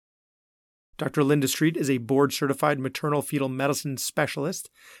Dr. Linda Street is a board-certified maternal fetal medicine specialist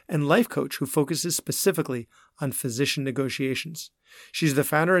and life coach who focuses specifically on physician negotiations. She's the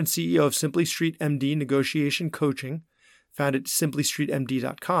founder and CEO of Simply Street MD Negotiation Coaching, found at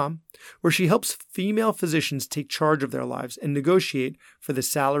simplystreetmd.com, where she helps female physicians take charge of their lives and negotiate for the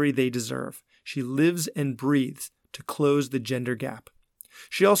salary they deserve. She lives and breathes to close the gender gap.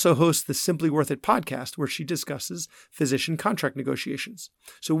 She also hosts the Simply Worth It podcast, where she discusses physician contract negotiations.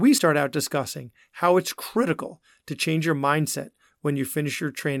 So we start out discussing how it's critical to change your mindset when you finish your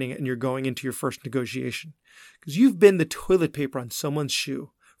training and you're going into your first negotiation. Because you've been the toilet paper on someone's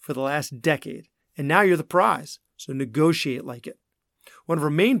shoe for the last decade, and now you're the prize. So negotiate like it. One of her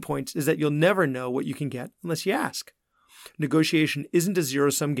main points is that you'll never know what you can get unless you ask. Negotiation isn't a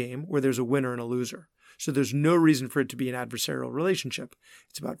zero-sum game where there's a winner and a loser. So there's no reason for it to be an adversarial relationship.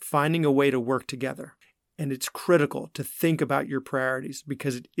 It's about finding a way to work together. And it's critical to think about your priorities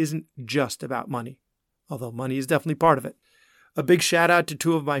because it isn't just about money, although money is definitely part of it. A big shout out to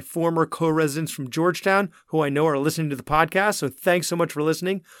two of my former co-residents from Georgetown, who I know are listening to the podcast. So thanks so much for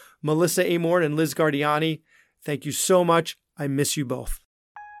listening. Melissa Amorn and Liz Gardiani, thank you so much. I miss you both.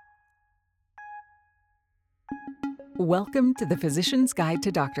 Welcome to the Physician's Guide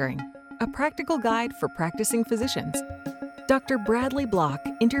to Doctoring, a practical guide for practicing physicians. Dr. Bradley Block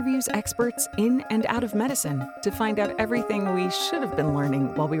interviews experts in and out of medicine to find out everything we should have been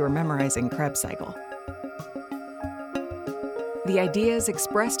learning while we were memorizing Krebs cycle. The ideas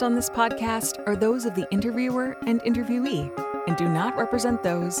expressed on this podcast are those of the interviewer and interviewee and do not represent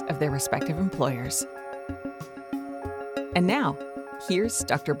those of their respective employers. And now, here's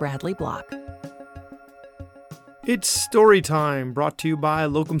Dr. Bradley Block. It's story time, brought to you by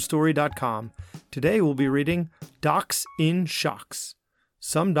locumstory.com. Today we'll be reading Docs in Shocks.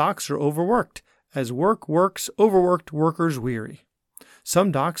 Some docs are overworked, as work works overworked workers weary.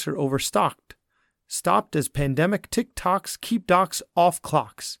 Some docs are overstocked, stopped as pandemic tick-tocks keep docs off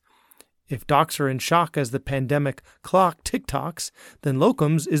clocks. If docs are in shock as the pandemic clock tick-tocks, then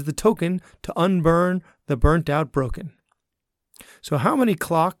locums is the token to unburn the burnt-out broken. So how many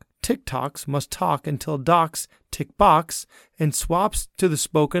clock tick-tocks must talk until docs tick box and swaps to the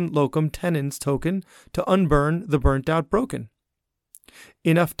spoken locum tenens token to unburn the burnt-out broken?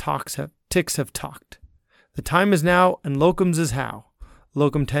 Enough ticks have talked. The time is now, and locums is how.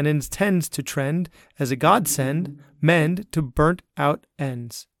 Locum tenens tends to trend as a godsend, mend to burnt-out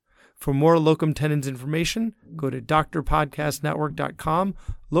ends. For more locum tenens information, go to drpodcastnetwork.com.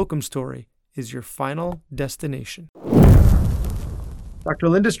 Locum Story is your final destination. Dr.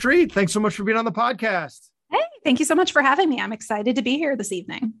 Linda Street, thanks so much for being on the podcast. Hey, thank you so much for having me. I'm excited to be here this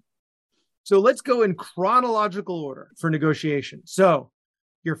evening. So let's go in chronological order for negotiation. So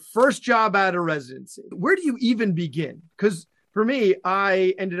your first job out of residency, where do you even begin? Because for me,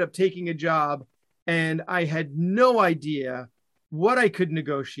 I ended up taking a job and I had no idea what I could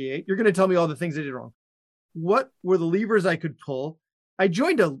negotiate. You're going to tell me all the things I did wrong. What were the levers I could pull? I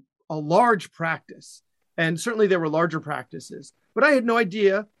joined a large practice, and certainly there were larger practices, but I had no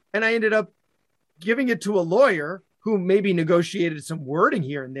idea. And I ended up giving it to a lawyer who maybe negotiated some wording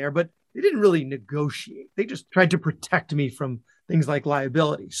here and there, but they didn't really negotiate. They just tried to protect me from things like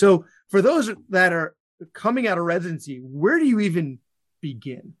liability. So for those that are coming out of residency, where do you even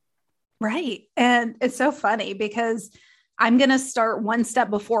begin? Right. And it's so funny because I'm going to start one step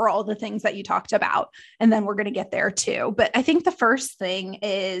before all the things that you talked about, and then we're going to get there too. But I think the first thing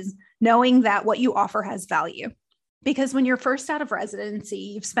is knowing that what you offer has value. Because when you're first out of residency,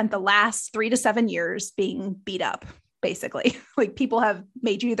 you've spent the last 3 to 7 years being beat up, basically. Like people have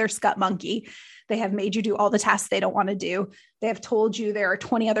made you their scut monkey. They have made you do all the tasks they don't want to do. They have told you there are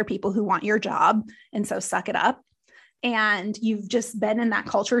 20 other people who want your job, and so suck it up. And you've just been in that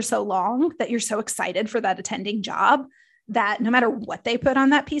culture so long that you're so excited for that attending job that no matter what they put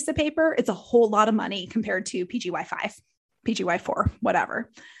on that piece of paper, it's a whole lot of money compared to PGY 5, PGY 4, whatever.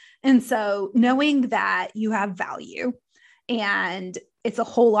 And so knowing that you have value and it's a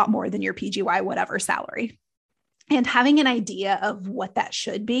whole lot more than your PGY whatever salary, and having an idea of what that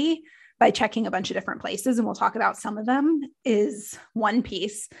should be by checking a bunch of different places, and we'll talk about some of them, is one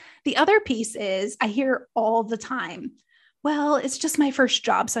piece. The other piece is I hear all the time, well, it's just my first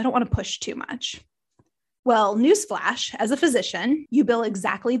job, so I don't want to push too much. Well, newsflash, as a physician, you bill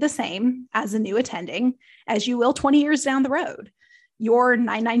exactly the same as a new attending as you will 20 years down the road. Your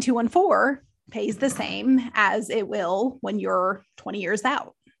 99214 pays the same as it will when you're 20 years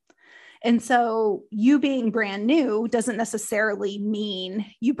out. And so you being brand new doesn't necessarily mean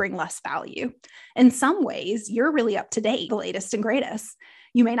you bring less value. In some ways, you're really up to date, the latest and greatest.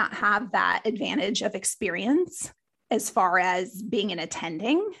 You may not have that advantage of experience as far as being an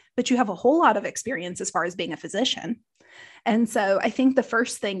attending, but you have a whole lot of experience as far as being a physician. And so I think the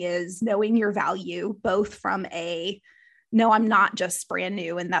first thing is knowing your value, both from no, I'm not just brand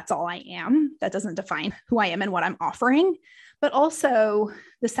new and that's all I am. That doesn't define who I am and what I'm offering. But also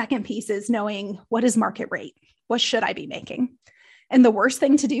the second piece is knowing what is market rate? What should I be making? And the worst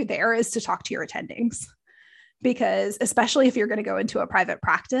thing to do there is to talk to your attendings. Because especially if you're going to go into a private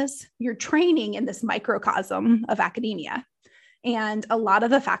practice, you're training in this microcosm of academia. And a lot of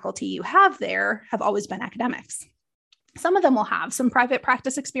the faculty you have there have always been academics. Some of them will have some private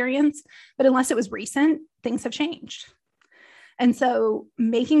practice experience, but unless it was recent, things have changed. And so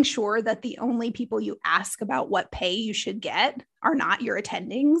making sure that the only people you ask about what pay you should get are not your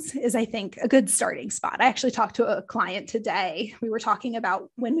attendings is, I think, a good starting spot. I actually talked to a client today. We were talking about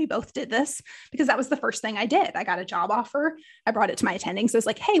when we both did this, because that was the first thing I did. I got a job offer. I brought it to my attendings. So I was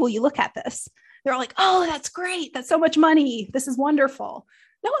like, hey, will you look at this? They're all like, oh, that's great. That's so much money. This is wonderful.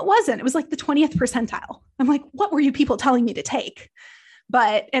 No, it wasn't. It was like the 20th percentile. I'm like, what were you people telling me to take?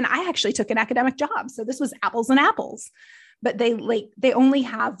 And I actually took an academic job. So this was apples and apples. But they only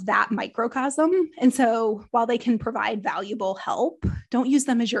have that microcosm. And so while they can provide valuable help, don't use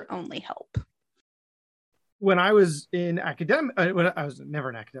them as your only help. When I was in academic, when I was never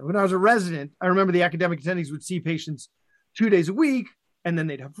an academic, when I was a resident, I remember the academic attendings would see patients 2 days a week, and then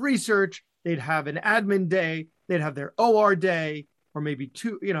they'd have research, they'd have an admin day, they'd have their OR day, or maybe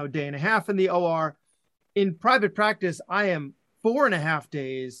day and a half in the OR. In private practice, I am 4.5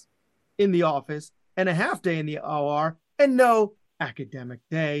 days in the office and a half day in the OR. And no academic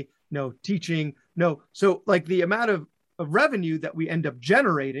day, no teaching, no. So like the amount of revenue that we end up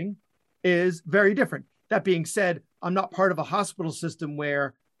generating is very different. That being said, I'm not part of a hospital system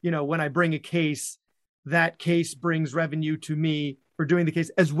where, when I bring a case, that case brings revenue to me for doing the case,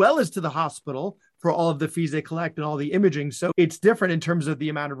 as well as to the hospital for all of the fees they collect and all the imaging. So it's different in terms of the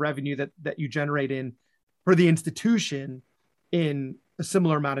amount of revenue that you generate for the institution in a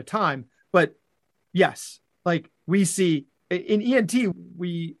similar amount of time. But yes, like we see in ENT,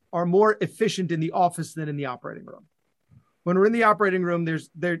 we are more efficient in the office than in the operating room. When we're in the operating room,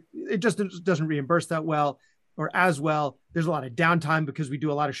 it just doesn't reimburse that well or as well. There's a lot of downtime because we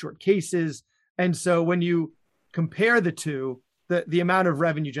do a lot of short cases. And so when you compare the two, the amount of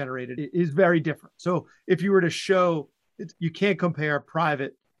revenue generated is very different. So if you were to show, you can't compare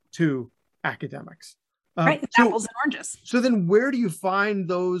private to academics. Right, apples and oranges. So then where do you find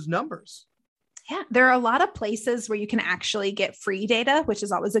those numbers? Yeah, there are a lot of places where you can actually get free data, which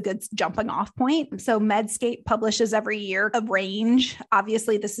is always a good jumping off point. So Medscape publishes every year a range.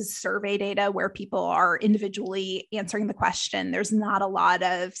 Obviously, this is survey data where people are individually answering the question. There's not a lot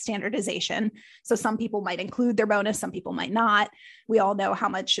of standardization. So some people might include their bonus, some people might not. We all know how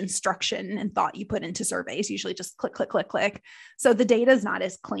much instruction and thought you put into surveys, usually just click, click, click, click. So the data is not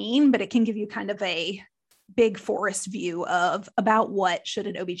as clean, but it can give you kind of a big forest view of about what should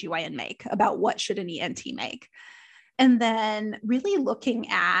an OBGYN make, about what should an ENT make. And then really looking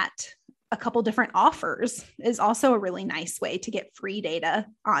at a couple different offers is also a really nice way to get free data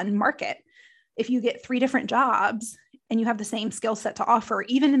on market. If you get 3 different jobs and you have the same skill set to offer,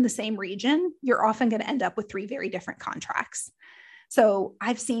 even in the same region, you're often going to end up with 3 very different contracts. So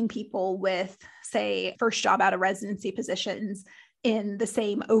I've seen people with, say, first job out of residency positions in the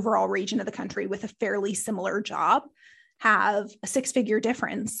same overall region of the country with a fairly similar job have a 6-figure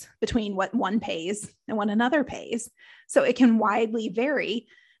difference between what one pays and what another pays. So it can widely vary.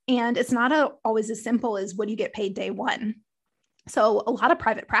 And it's not always as simple as what do you get paid day one. So a lot of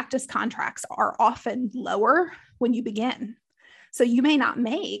private practice contracts are often lower when you begin. So you may not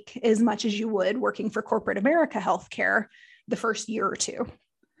make as much as you would working for corporate America healthcare the first year or two,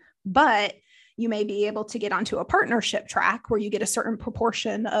 but you may be able to get onto a partnership track where you get a certain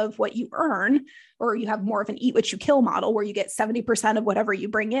proportion of what you earn, or you have more of an eat what you kill model where you get 70% of whatever you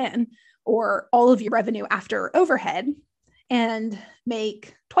bring in, or all of your revenue after overhead, and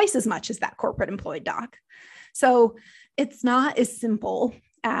make twice as much as that corporate employed doc. So it's not as simple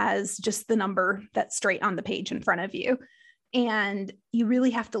as just the number that's straight on the page in front of you. And you really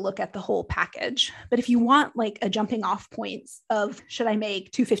have to look at the whole package. But if you want like a jumping off points of should I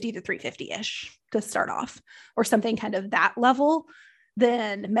make 250 to 350-ish to start off, or something kind of that level,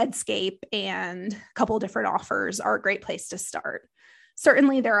 then Medscape and a couple of different offers are a great place to start.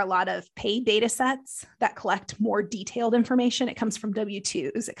 Certainly, there are a lot of paid data sets that collect more detailed information. It comes from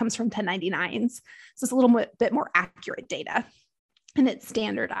W-2s, it comes from 1099s. So it's a little bit more accurate data, and it's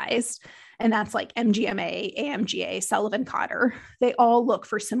standardized. And that's like MGMA, AMGA, Sullivan Cotter. They all look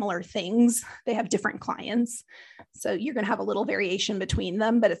for similar things. They have different clients. So you're going to have a little variation between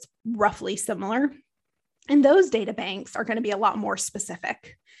them, but it's roughly similar. And those data banks are going to be a lot more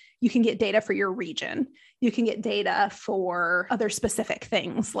specific. You can get data for your region. You can get data for other specific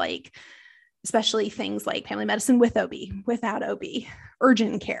things, like especially things like family medicine with OB, without OB,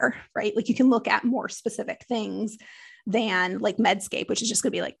 urgent care, right? Like you can look at more specific things than like Medscape, which is just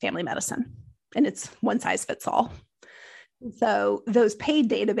going to be like family medicine, and it's one size fits all. So those paid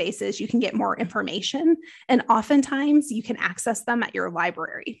databases, you can get more information, and oftentimes you can access them at your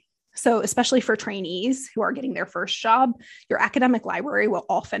library. So especially for trainees who are getting their first job, your academic library will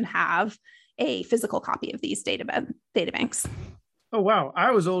often have a physical copy of these data banks. Oh, wow.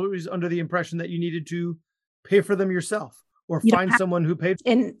 I was always under the impression that you needed to pay for them yourself or find someone who paid.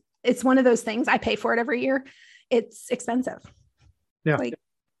 And it's one of those things, I pay for it every year. It's expensive. Yeah. Like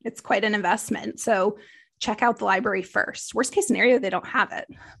it's quite an investment. So check out the library first. Worst case scenario, they don't have it,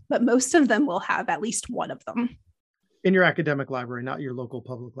 but most of them will have at least one of them. In your academic library, not your local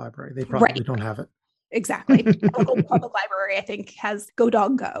public library. They probably don't have it. Exactly. Local public library, I think, has Go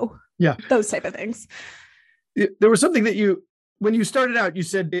Dog Go. Yeah. Those type of things. There was something that when you started out, you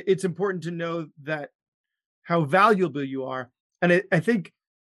said it's important to know that how valuable you are. And I think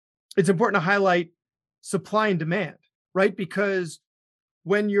it's important to highlight supply and demand, right? Because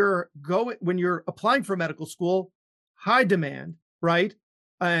when you're applying for medical school, high demand, right?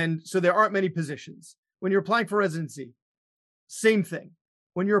 And so there aren't many positions. When you're applying for residency, same thing.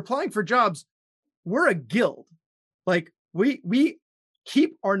 When you're applying for jobs, we're a guild. Like we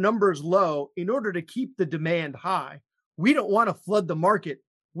keep our numbers low in order to keep the demand high. We don't want to flood the market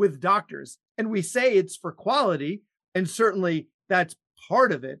with doctors. And we say it's for quality, and certainly that's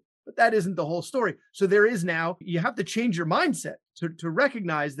part of it, but that isn't the whole story. So you have to change your mindset to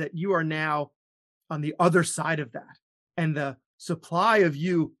recognize that you are now on the other side of that. And the supply of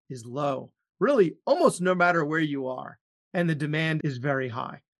you is low, really almost no matter where you are. And the demand is very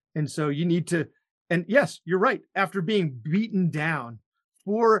high. And so you need to, and yes, you're right. After being beaten down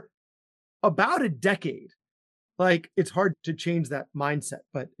for about a decade, like it's hard to change that mindset,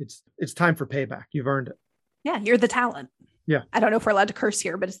 but it's time for payback. You've earned it. Yeah, you're the talent. Yeah. I don't know if we're allowed to curse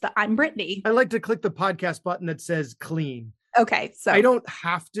here, but it's I'm Brittany. I like to click the podcast button that says clean. Okay. So I don't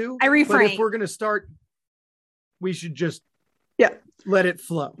have to. I refrain. But if we're going to start, we should just let it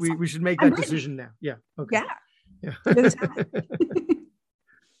flow. We should make that decision now. Yeah. Okay. Yeah.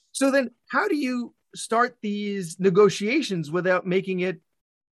 So then how do you start these negotiations without making it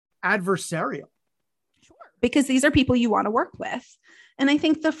adversarial? Sure. Because these are people you want to work with. And I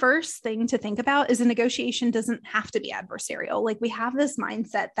think the first thing to think about is a negotiation doesn't have to be adversarial. Like we have this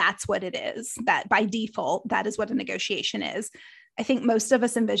mindset, that's what it is, that by default, that is what a negotiation is. I think most of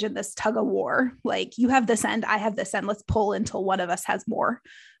us envision this tug of war, like you have this end, I have this end, let's pull until one of us has more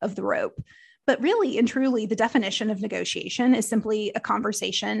of the rope. But really and truly, the definition of negotiation is simply a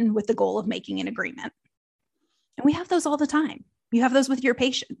conversation with the goal of making an agreement. And we have those all the time. You have those with your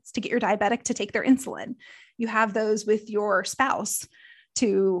patients to get your diabetic to take their insulin. You have those with your spouse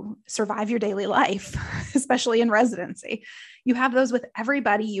to survive your daily life, especially in residency. You have those with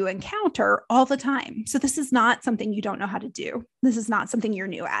everybody you encounter all the time. So this is not something you don't know how to do. This is not something you're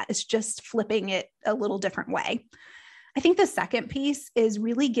new at. It's just flipping it a little different way. I think the second piece is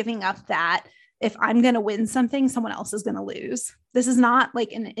really giving up that if I'm going to win something, someone else is going to lose. This is not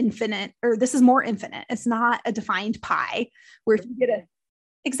like an infinite, or this is more infinite. It's not a defined pie where if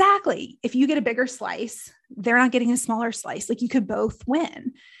you get a bigger slice, they're not getting a smaller slice. Like you could both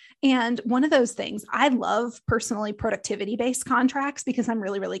win. And one of those things, I love personally productivity-based contracts because I'm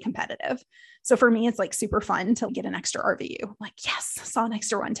really, really competitive. So for me, it's like super fun to get an extra RVU. Like, yes, saw an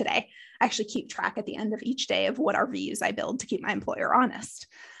extra one today. I actually keep track at the end of each day of what RVUs I build to keep my employer honest.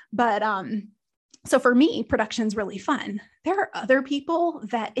 But so for me, production's really fun. There are other people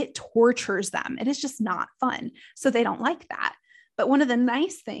that it tortures them. It is just not fun. So they don't like that. But one of the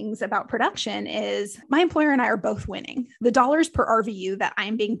nice things about production is my employer and I are both winning. The dollars per RVU that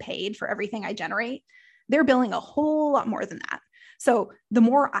I'm being paid for everything I generate, they're billing a whole lot more than that. So the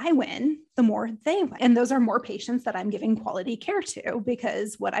more I win, the more they win. And those are more patients that I'm giving quality care to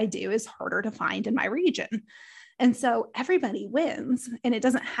because what I do is harder to find in my region. And so everybody wins, and it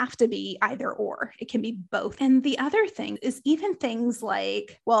doesn't have to be either or. It can be both. And the other thing is even things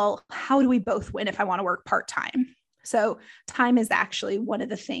like, well, how do we both win if I want to work part-time? So time is actually one of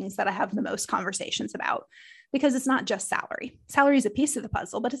the things that I have the most conversations about because it's not just salary. Salary is a piece of the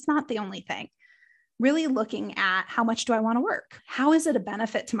puzzle, but it's not the only thing. Really looking at how much do I want to work? How is it a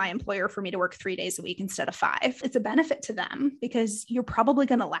benefit to my employer for me to work 3 days a week instead of 5? It's a benefit to them because you're probably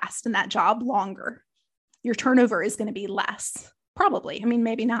going to last in that job longer. Your turnover is going to be less, probably. I mean,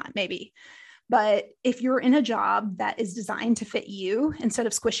 maybe not, maybe. But if you're in a job that is designed to fit you, instead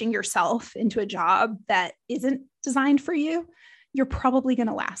of squishing yourself into a job that isn't designed for you, you're probably going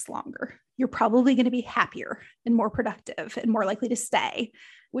to last longer. You're probably going to be happier and more productive and more likely to stay,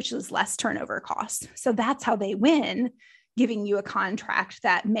 which is less turnover costs. So that's how they win, giving you a contract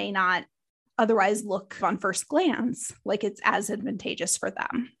that may not otherwise look on first glance like it's as advantageous for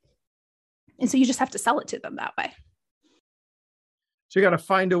them. And so you just have to sell it to them that way. So you got to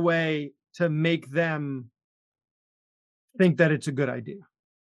find a way to make them think that it's a good idea,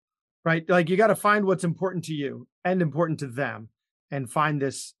 right? Like you got to find what's important to you and important to them and find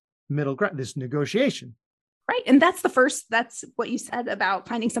this middle ground, this negotiation. Right. And that's what you said about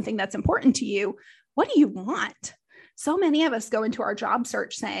finding something that's important to you. What do you want? So many of us go into our job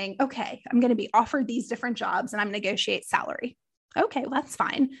search saying, okay, I'm going to be offered these different jobs and I'm going to negotiate salary. Okay, well, that's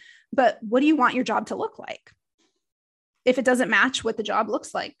fine. But what do you want your job to look like? If it doesn't match what the job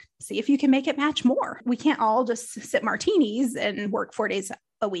looks like, see if you can make it match more. We can't all just sip martinis and work 4 days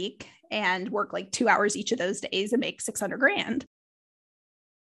a week and work like 2 hours each of those days and make $600,000.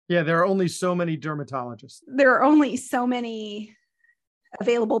 Yeah, there are only so many dermatologists. There are only so many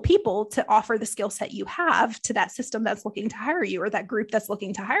available people to offer the skill set you have to that system that's looking to hire you or that group that's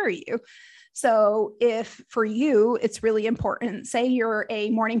looking to hire you. So if for you, it's really important, say you're a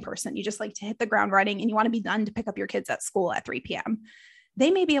morning person, you just like to hit the ground running and you want to be done to pick up your kids at school at 3 p.m.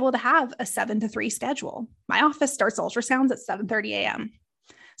 They may be able to have a 7 to 3 schedule. My office starts ultrasounds at 7:30 a.m.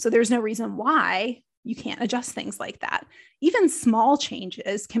 So there's no reason why you can't adjust things like that. Even small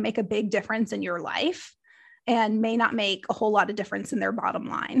changes can make a big difference in your life and may not make a whole lot of difference in their bottom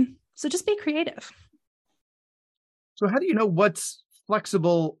line. So just be creative. So how do you know what's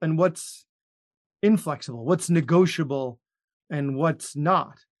flexible and what's inflexible, what's negotiable and what's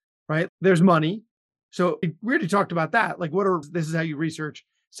not, right? There's money. So we already talked about that. Like this is how you research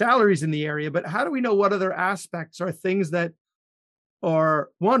salaries in the area, but how do we know what other aspects are things that are,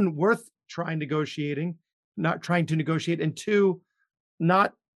 one, worth trying to negotiate, and two,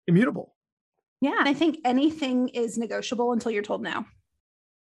 not immutable? Yeah. I think anything is negotiable until you're told no.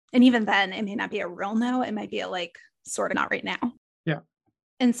 And even then it may not be a real no. It might be a like, sort of not right now. Yeah.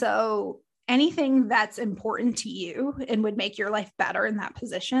 And so anything that's important to you and would make your life better in that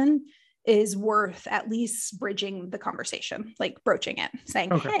position is worth at least bridging the conversation, like broaching it,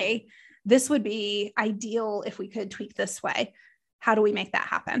 saying, okay, hey, this would be ideal if we could tweak this way. How do we make that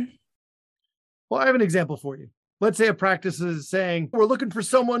happen? Well, I have an example for you. Let's say a practice is saying, we're looking for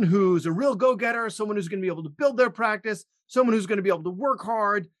someone who's a real go-getter, someone who's going to be able to build their practice, someone who's going to be able to work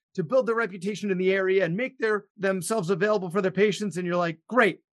hard to build their reputation in the area and make themselves available for their patients. And you're like,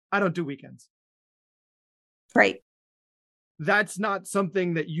 great, I don't do weekends. Right. That's not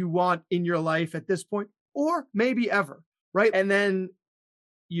something that you want in your life at this point, or maybe ever, right? And then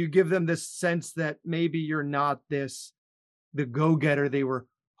you give them this sense that maybe you're not the go-getter they were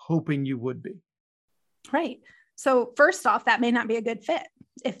hoping you would be. Right. So first off, that may not be a good fit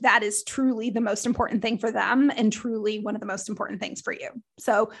if that is truly the most important thing for them and truly one of the most important things for you.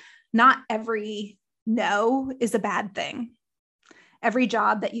 So not every no is a bad thing. Every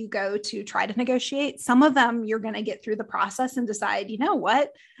job that you go to try to negotiate, some of them you're going to get through the process and decide, you know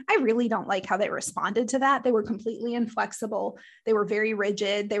what, I really don't like how they responded to that. They were completely inflexible. They were very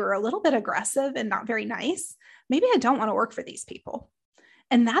rigid. They were a little bit aggressive and not very nice. Maybe I don't want to work for these people.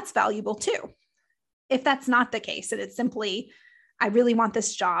 And that's valuable too. If that's not the case, and it's simply, I really want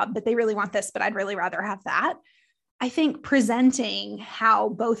this job, but they really want this, but I'd really rather have that. I think presenting how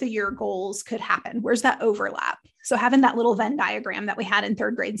both of your goals could happen, where's that overlap? So having that little Venn diagram that we had in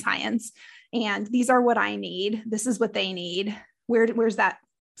 3rd grade science, and these are what I need, this is what they need, where's that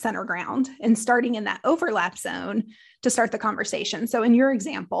center ground? And starting in that overlap zone to start the conversation. So in your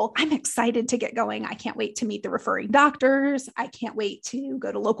example, I'm excited to get going. I can't wait to meet the referring doctors. I can't wait to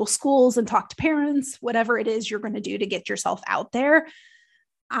go to local schools and talk to parents, whatever it is you're going to do to get yourself out there.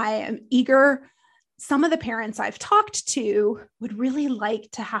 I am eager. Some of the parents I've talked to would really like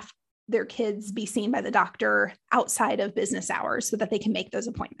to have their kids be seen by the doctor outside of business hours so that they can make those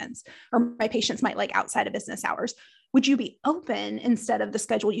appointments. Or my patients might like outside of business hours. Would you be open, instead of the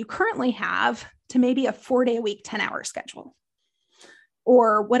schedule you currently have, to maybe a 4-day-a-week, 10-hour schedule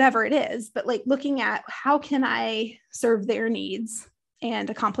or whatever it is? But like looking at how can I serve their needs and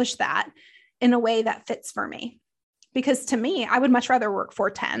accomplish that in a way that fits for me? Because to me, I would much rather work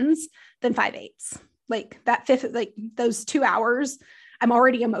 4 10s than 5 8s. Like that fifth, like those 2 hours, I'm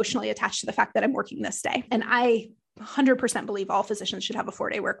already emotionally attached to the fact that I'm working this day. And I 100% believe all physicians should have a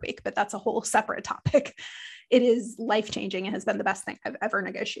 4-day work week, but that's a whole separate topic. It is life-changing and has been the best thing I've ever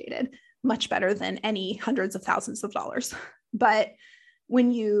negotiated, much better than any hundreds of thousands of dollars. But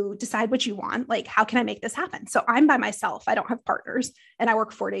when you decide what you want, like, how can I make this happen? So I'm by myself. I don't have partners and I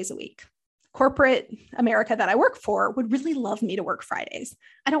work 4 days a week. Corporate America that I work for would really love me to work Fridays.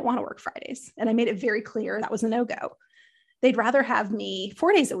 I don't want to work Fridays. And I made it very clear that was a no-go. They'd rather have me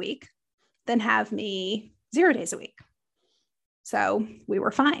 4 days a week than have me 0 days a week. So we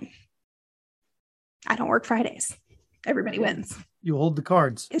were fine. I don't work Fridays. Everybody wins. You hold the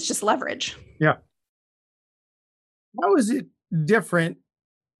cards. It's just leverage. Yeah. How is it different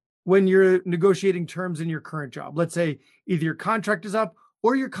when you're negotiating terms in your current job? Let's say either your contract is up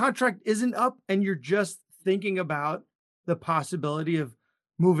or your contract isn't up and you're just thinking about the possibility of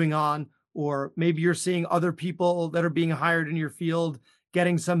moving on, or maybe you're seeing other people that are being hired in your field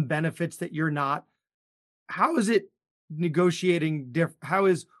getting some benefits that you're not. How is it negotiating how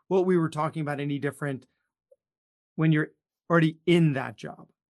is what we were talking about any different when you're already in that job?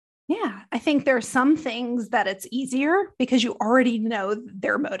 Yeah, I think there are some things that it's easier because you already know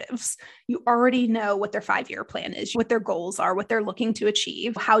their motives. You already know what their 5-year plan is, what their goals are, what they're looking to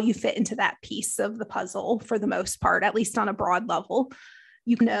achieve, how you fit into that piece of the puzzle for the most part, at least on a broad level.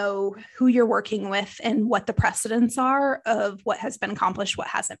 You know who you're working with and what the precedents are of what has been accomplished, what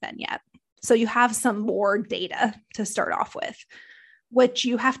hasn't been yet. So you have some more data to start off with. What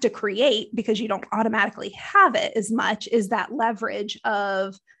you have to create, because you don't automatically have it as much, is that leverage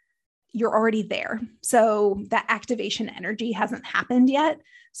of you're already there. So that activation energy hasn't happened yet.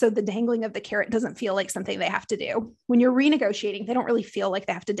 So the dangling of the carrot doesn't feel like something they have to do. When you're renegotiating, they don't really feel like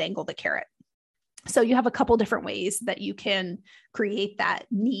they have to dangle the carrot. So you have a couple different ways that you can create that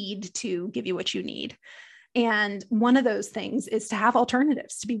need to give you what you need. And one of those things is to have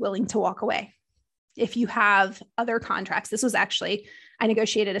alternatives, to be willing to walk away. If you have other contracts, this was actually, I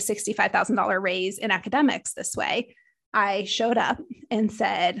negotiated a $65,000 raise in academics this way. I showed up and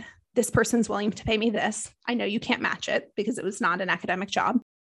said, this person's willing to pay me this. I know you can't match it because it was not an academic job.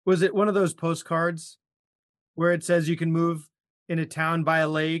 Was it one of those postcards where it says you can move in a town by a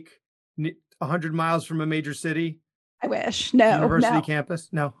lake 100 miles from a major city? I wish. No. University campus?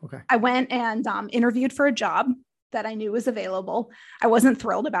 No. Okay. I went and interviewed for a job that I knew was available. I wasn't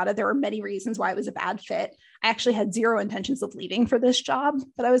thrilled about it. There were many reasons why it was a bad fit. I actually had zero intentions of leaving for this job,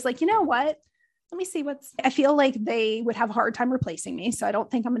 but I was like, you know what? Let me see I feel like they would have a hard time replacing me. So I don't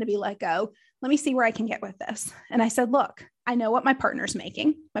think I'm going to be let go. Let me see where I can get with this. And I said, look, I know what my partner's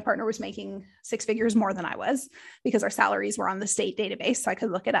making. My partner was making 6 figures more than I was because our salaries were on the state database. So I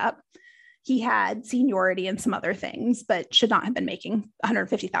could look it up. He had seniority and some other things, but should not have been making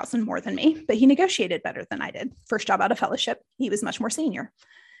 $150,000 more than me, but he negotiated better than I did. First job out of fellowship, he was much more senior.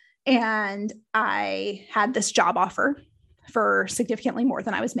 And I had this job offer for significantly more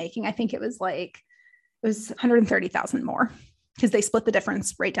than I was making. I think it was $130,000 more because they split the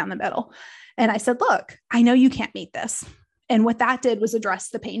difference right down the middle. And I said, look, I know you can't meet this. And what that did was address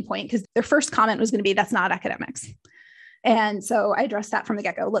the pain point, because their first comment was going to be, that's not academics. And so I addressed that from the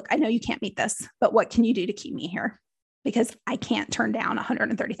get-go. Look, I know you can't meet this, but what can you do to keep me here? Because I can't turn down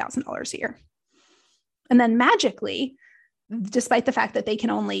 $130,000 a year. And then magically, despite the fact that they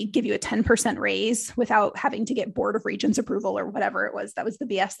can only give you a 10% raise without having to get Board of Regents approval or whatever it was, that was the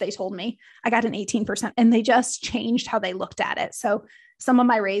BS they told me, I got an 18%, and they just changed how they looked at it. So some of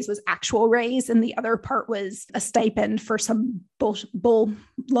my raise was actual raise, and the other part was a stipend for some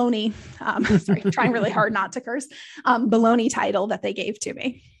baloney, sorry, trying really hard not to curse, baloney title that they gave to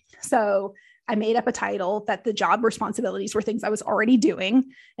me. So I made up a title that the job responsibilities were things I was already doing,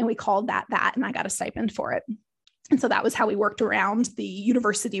 and we called that, and I got a stipend for it. And so that was how we worked around the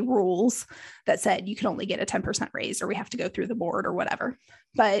university rules that said you can only get a 10% raise, or we have to go through the board or whatever.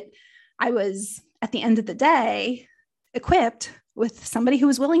 But I was, at the end of the day, equipped with somebody who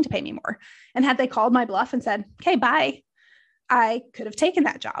was willing to pay me more. And had they called my bluff and said, okay, bye, I could have taken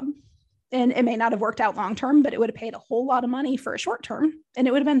that job. And it may not have worked out long-term, but it would have paid a whole lot of money for a short term, and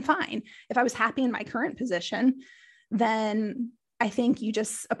it would have been fine. If I was happy in my current position, then I think you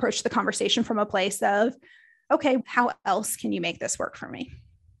just approach the conversation from a place of, okay, how else can you make this work for me?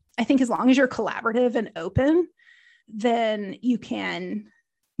 I think as long as you're collaborative and open, then you can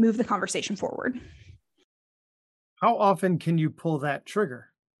move the conversation forward. How often can you pull that trigger,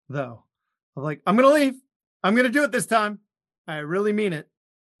 though? Of like, I'm going to leave. I'm going to do it this time. I really mean it.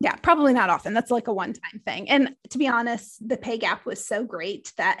 Yeah, probably not often. That's like a one-time thing. And to be honest, the pay gap was so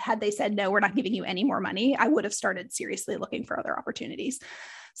great that had they said, no, we're not giving you any more money, I would have started seriously looking for other opportunities.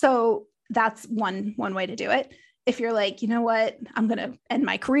 So that's one way to do it. If you're like, you know what, I'm going to end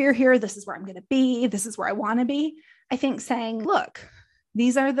my career here. This is where I'm going to be. This is where I want to be. I think saying, look,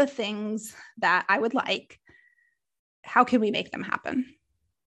 these are the things that I would like. How can we make them happen?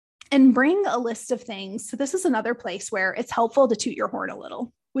 and bring a list of things. So this is another place where it's helpful to toot your horn a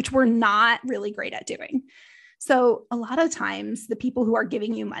little, which we're not really great at doing. So a lot of times the people who are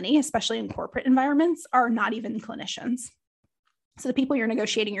giving you money, especially in corporate environments, are not even clinicians. So the people you're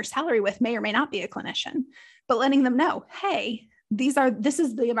negotiating your salary with may or may not be a clinician, but letting them know, hey, this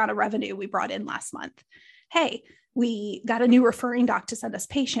is the amount of revenue we brought in last month. Hey, we got a new referring doc to send us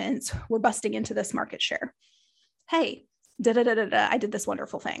patients. We're busting into this market share. Hey, I did this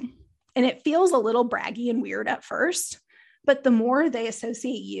wonderful thing. And it feels a little braggy and weird at first, but the more they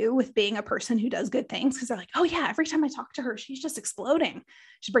associate you with being a person who does good things, because they're like, oh yeah, every time I talk to her, she's just exploding.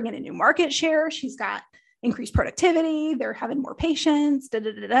 She's bringing in new market share. She's got increased productivity. They're having more patients. They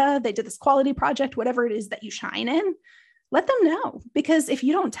did this quality project, whatever it is that you shine in. Let them know, because if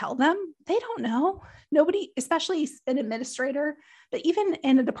you don't tell them, they don't know. Nobody, especially an administrator, but even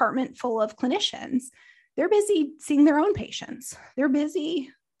in a department full of clinicians, they're busy seeing their own patients. They're busy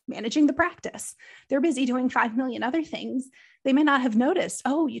managing the practice. They're busy doing 5 million other things. They may not have noticed,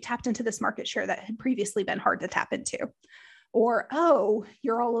 oh, you tapped into this market share that had previously been hard to tap into. Or, oh,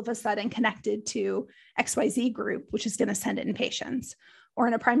 you're all of a sudden connected to XYZ group, which is going to send in patients. Or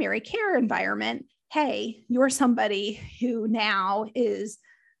in a primary care environment, hey, you're somebody who now is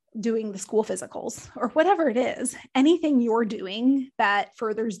doing the school physicals or whatever it is. Anything you're doing that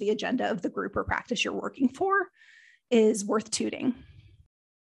furthers the agenda of the group or practice you're working for is worth tooting.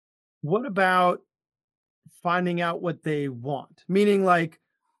 What about finding out what they want? Meaning, like,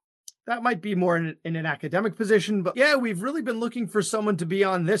 that might be more in an academic position, but yeah, we've really been looking for someone to be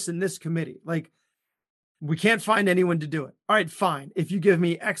on this and this committee. Like, we can't find anyone to do it. All right, fine. If you give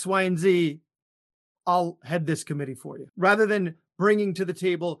me X, Y, and Z, I'll head this committee for you. Rather than bringing to the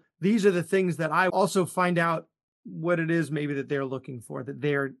table, these are the things that I also find out what it is maybe that they're looking for,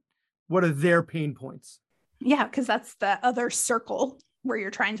 what are their pain points? Yeah, because that's the other circle where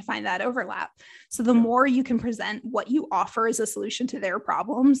you're trying to find that overlap. So the more you can present what you offer as a solution to their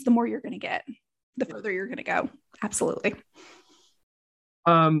problems, the more you're going to get, the further you're going to go. Absolutely.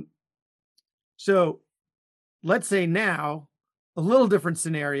 So let's say now, a little different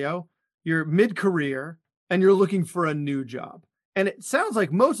scenario, you're mid-career and you're looking for a new job. And it sounds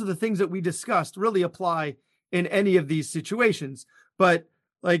like most of the things that we discussed really apply in any of these situations. But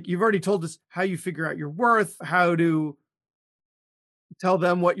like, you've already told us how you figure out your worth, how to tell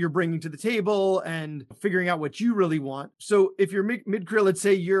them what you're bringing to the table, and figuring out what you really want. So if you're mid-career, let's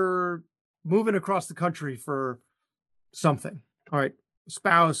say you're moving across the country for something, all right,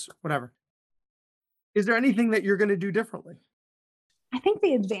 spouse, whatever. Is there anything that you're going to do differently? I think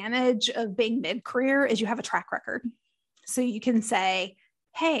the advantage of being mid-career is you have a track record. So you can say,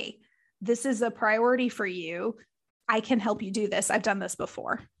 hey, this is a priority for you. I can help you do this. I've done this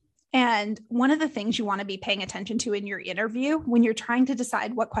before. And one of the things you want to be paying attention to in your interview, when you're trying to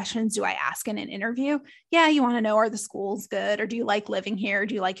decide what questions do I ask in an interview, yeah, you want to know, are the schools good? Or do you like living here?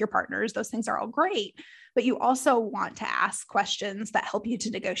 Do you like your partners? Those things are all great. But you also want to ask questions that help you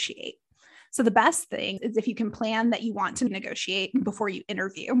to negotiate. So the best thing is if you can plan that you want to negotiate before you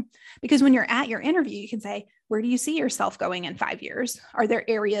interview, because when you're at your interview, you can say, where do you see yourself going in 5 years? Are there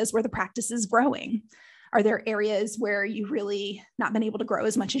areas where the practice is growing? Are there areas where you've really not been able to grow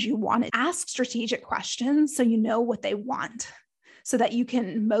as much as you wanted? Ask strategic questions so you know what they want, so that you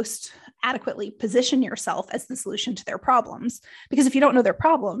can most adequately position yourself as the solution to their problems. Because if you don't know their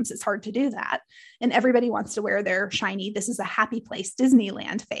problems, it's hard to do that. And everybody wants to wear their shiny, this is a happy place,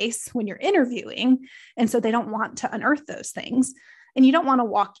 Disneyland face when you're interviewing. And so they don't want to unearth those things. And you don't want to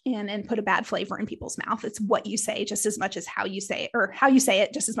walk in and put a bad flavor in people's mouth. It's what you say just as much as how you say it, or how you say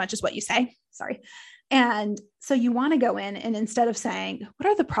it just as much as what you say. Sorry. And so you want to go in and instead of saying, what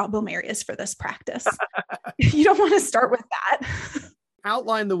are the problem areas for this practice? You don't want to start with that.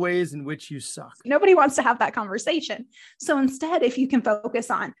 Outline the ways in which you suck. Nobody wants to have that conversation. So instead, if you can focus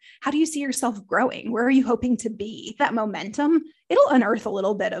on how do you see yourself growing? Where are you hoping to be? That momentum, it'll unearth a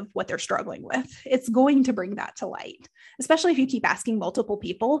little bit of what they're struggling with. It's going to bring that to light, especially if you keep asking multiple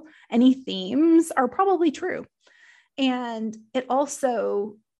people. Any themes are probably true. And it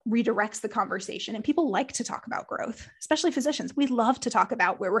also redirects the conversation, and people like to talk about growth, especially physicians. We love to talk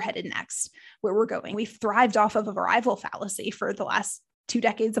about where we're headed next, where we're going. We've thrived off of a arrival fallacy for the last 2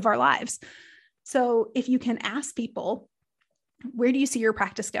 decades of our lives. So if you can ask people, where do you see your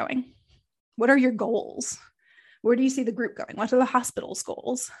practice going? What are your goals? Where do you see the group going? What are the hospital's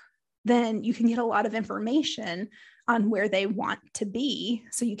goals? Then you can get a lot of information on where they want to be.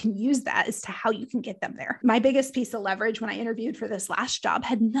 So you can use that as to how you can get them there. My biggest piece of leverage when I interviewed for this last job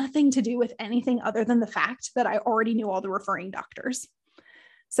had nothing to do with anything other than the fact that I already knew all the referring doctors.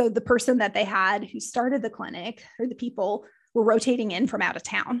 So the person that they had who started the clinic, or the people, were rotating in from out of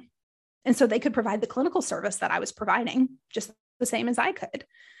town. And so they could provide the clinical service that I was providing just the same as I could.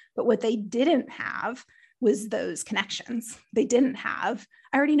 But what they didn't have was those connections. They didn't have,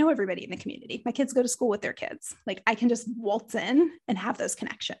 I already know everybody in the community. My kids go to school with their kids. Like I can just waltz in and have those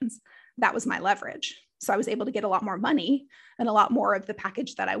connections. That was my leverage. So I was able to get a lot more money and a lot more of the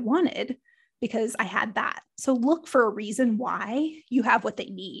package that I wanted because I had that. So look for a reason why you have what they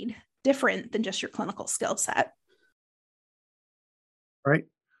need, different than just your clinical skill set. Right.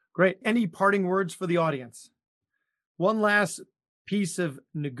 Great. Any parting words for the audience? One last piece of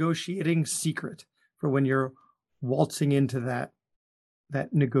negotiating secret for when you're waltzing into that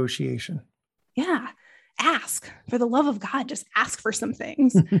negotiation. Yeah. Ask. For the love of God, just ask for some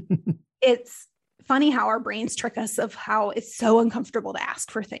things. It's funny how our brains trick us of how it's so uncomfortable to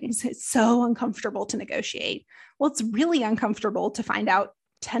ask for things. It's so uncomfortable to negotiate. Well, it's really uncomfortable to find out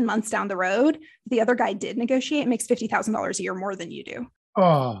 10 months down the road, the other guy did negotiate and makes $50,000 a year more than you do.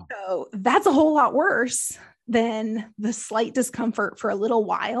 Oh, So that's a whole lot worse than the slight discomfort for a little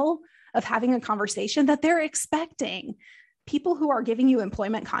while of having a conversation that they're expecting. People who are giving you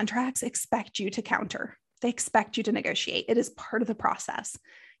employment contracts expect you to counter. They expect you to negotiate. It is part of the process.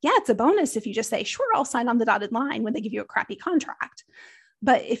 Yeah, it's a bonus if you just say, sure, I'll sign on the dotted line when they give you a crappy contract.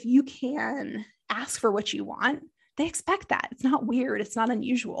 But if you can ask for what you want, they expect that. It's not weird. It's not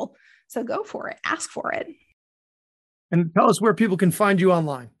unusual. So go for it. Ask for it. And tell us where people can find you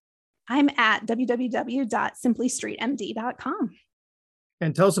online. I'm at www.simplystreetmd.com.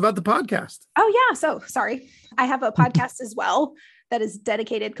 And tell us about the podcast. Oh, yeah. So sorry. I have a podcast as well that is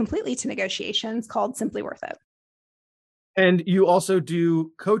dedicated completely to negotiations called Simply Worth It. And you also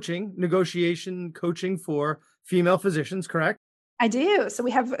do coaching, negotiation coaching for female physicians, correct? I do. So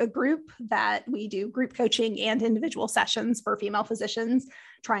we have a group that we do group coaching and individual sessions for female physicians,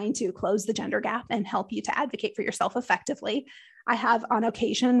 trying to close the gender gap and help you to advocate for yourself effectively. I have on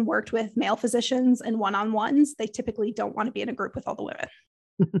occasion worked with male physicians in one-on-ones. They typically don't want to be in a group with all the women.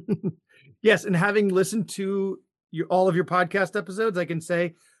 Yes. And having listened to all of your podcast episodes, I can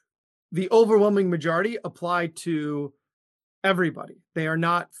say the overwhelming majority apply to everybody. They are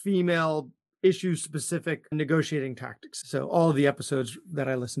not female issue-specific negotiating tactics. So all of the episodes that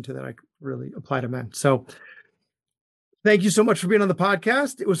I listen to that I really apply to men. So thank you so much for being on the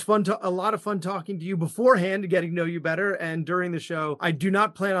podcast. It was a lot of fun talking to you beforehand, getting to know you better. And during the show, I do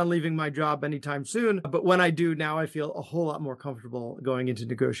not plan on leaving my job anytime soon. But when I do, now I feel a whole lot more comfortable going into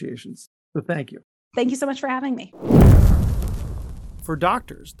negotiations. So thank you. Thank you so much for having me. For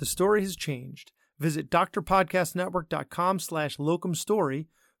doctors, the story has changed. Visit drpodcastnetwork.com/locum story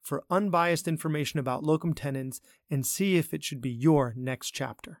for unbiased information about locum tenens and see if it should be your next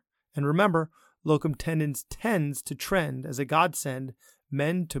chapter. And remember, locum tenens tends to trend as a godsend,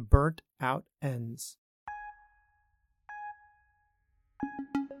 men to burnt out ends.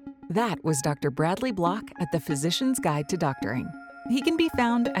 That was Dr. Bradley Block at the Physician's Guide to Doctoring. He can be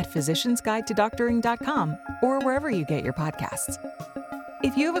found at physiciansguidetodoctoring.com or wherever you get your podcasts.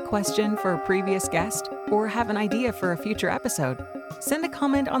 If you have a question for a previous guest or have an idea for a future episode, send a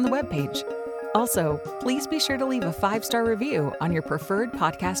comment on the webpage. Also, please be sure to leave a 5-star review on your preferred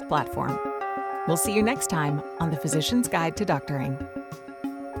podcast platform. We'll see you next time on the Physician's Guide to Doctoring.